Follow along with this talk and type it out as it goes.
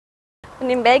Und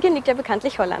in Belgien liegt ja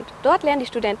bekanntlich Holland. Dort lernen die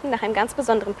Studenten nach einem ganz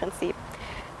besonderen Prinzip,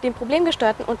 dem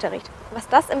problemgesteuerten Unterricht. Was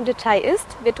das im Detail ist,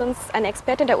 wird uns eine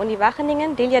Expertin der Uni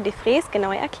Wageningen, Delia de Vries,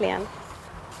 genauer erklären.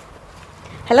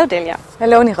 Hello Delia.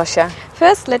 Hello Nirosha.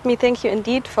 First, let me thank you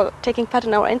indeed for taking part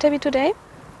in our interview today.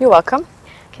 You're welcome.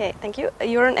 Okay, thank you.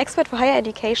 You're an expert for higher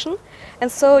education,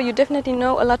 and so you definitely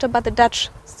know a lot about the Dutch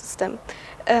system.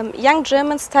 Young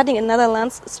Germans studying in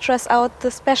Netherlands stress out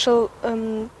the special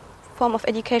form of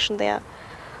education there.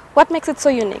 What makes it so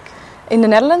unique? In the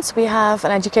Netherlands we have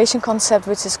an education concept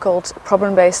which is called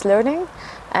problem-based learning,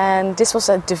 and this was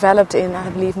developed in, I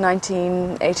believe,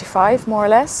 1985 more or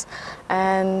less.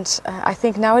 And I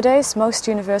think nowadays most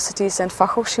universities and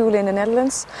Fachhochschulen in the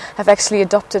Netherlands have actually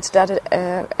adopted that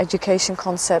education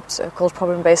concept called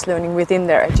problem-based learning within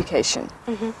their education.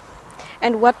 Mm-hmm.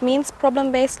 And what means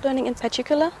problem-based learning in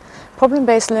particular?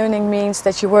 Problem-based learning means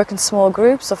that you work in small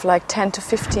groups of like 10 to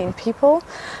 15 people,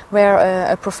 where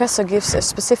a professor gives a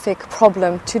specific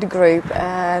problem to the group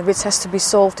which has to be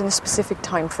solved in a specific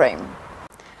time frame.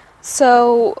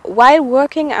 So while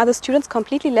working, are the students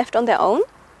completely left on their own?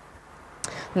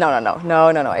 No.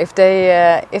 If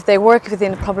they work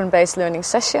within a problem-based learning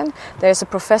session, there's a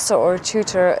professor or a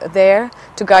tutor there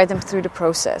to guide them through the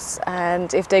process.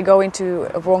 And if they go into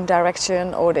a wrong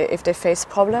direction or if they face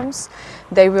problems,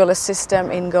 they will assist them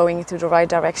in going into the right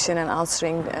direction and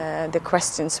answering the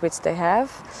questions which they have.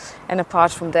 And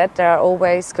apart from that, there are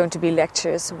always going to be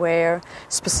lectures where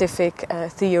specific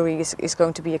theory is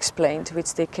going to be explained,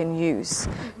 which they can use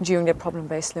during their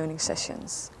problem-based learning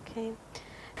sessions. Okay.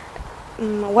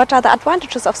 What are the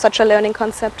advantages of such a learning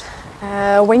concept?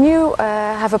 When you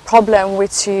have a problem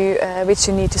which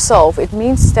you need to solve, it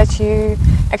means that you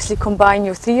actually combine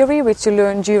your theory, which you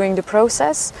learn during the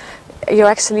process. You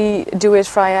actually do it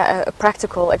via a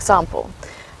practical example.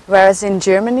 Whereas in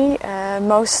Germany,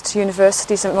 most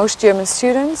universities and most German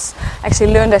students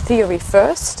actually learn their theory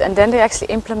first, and then they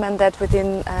actually implement that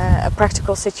within a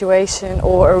practical situation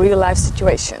or a real-life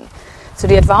situation. So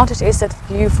the advantage is that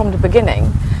you, from the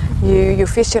beginning, you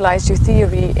visualize your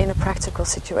theory in a practical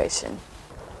situation.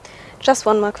 Just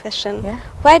one more question. Yeah?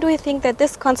 Why do you think that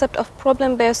this concept of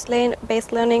problem-based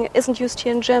learning isn't used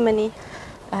here in Germany?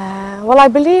 Well, I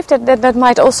believe that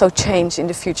might also change in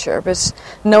the future, but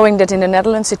knowing that in the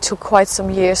Netherlands it took quite some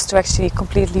years to actually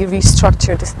completely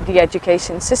restructure the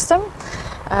education system.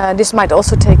 This might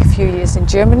also take a few years in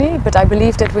Germany, but I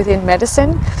believe that within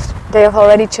medicine they have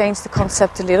already changed the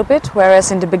concept a little bit,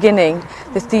 whereas in the beginning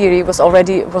the theory was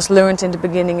learned in the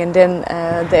beginning, and then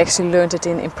they actually learned it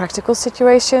in practical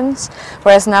situations.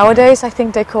 Whereas nowadays I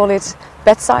think they call it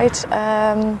bedside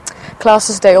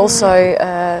classes. They also,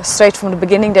 straight from the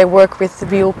beginning, they work with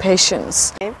real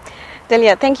patients. Okay.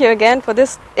 Delia, thank you again for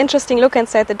this interesting look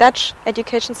inside the Dutch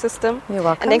education system. You're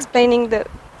welcome. And explaining the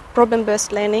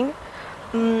problem-based learning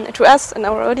to us and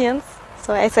our audience.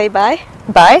 So I say bye.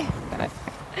 Bye.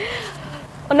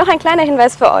 Und noch ein kleiner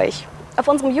Hinweis für euch. Auf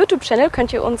unserem YouTube-Channel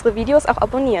könnt ihr unsere Videos auch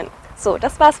abonnieren. So,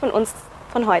 das war's von uns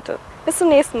von heute. Bis zum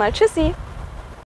nächsten Mal. Tschüssi!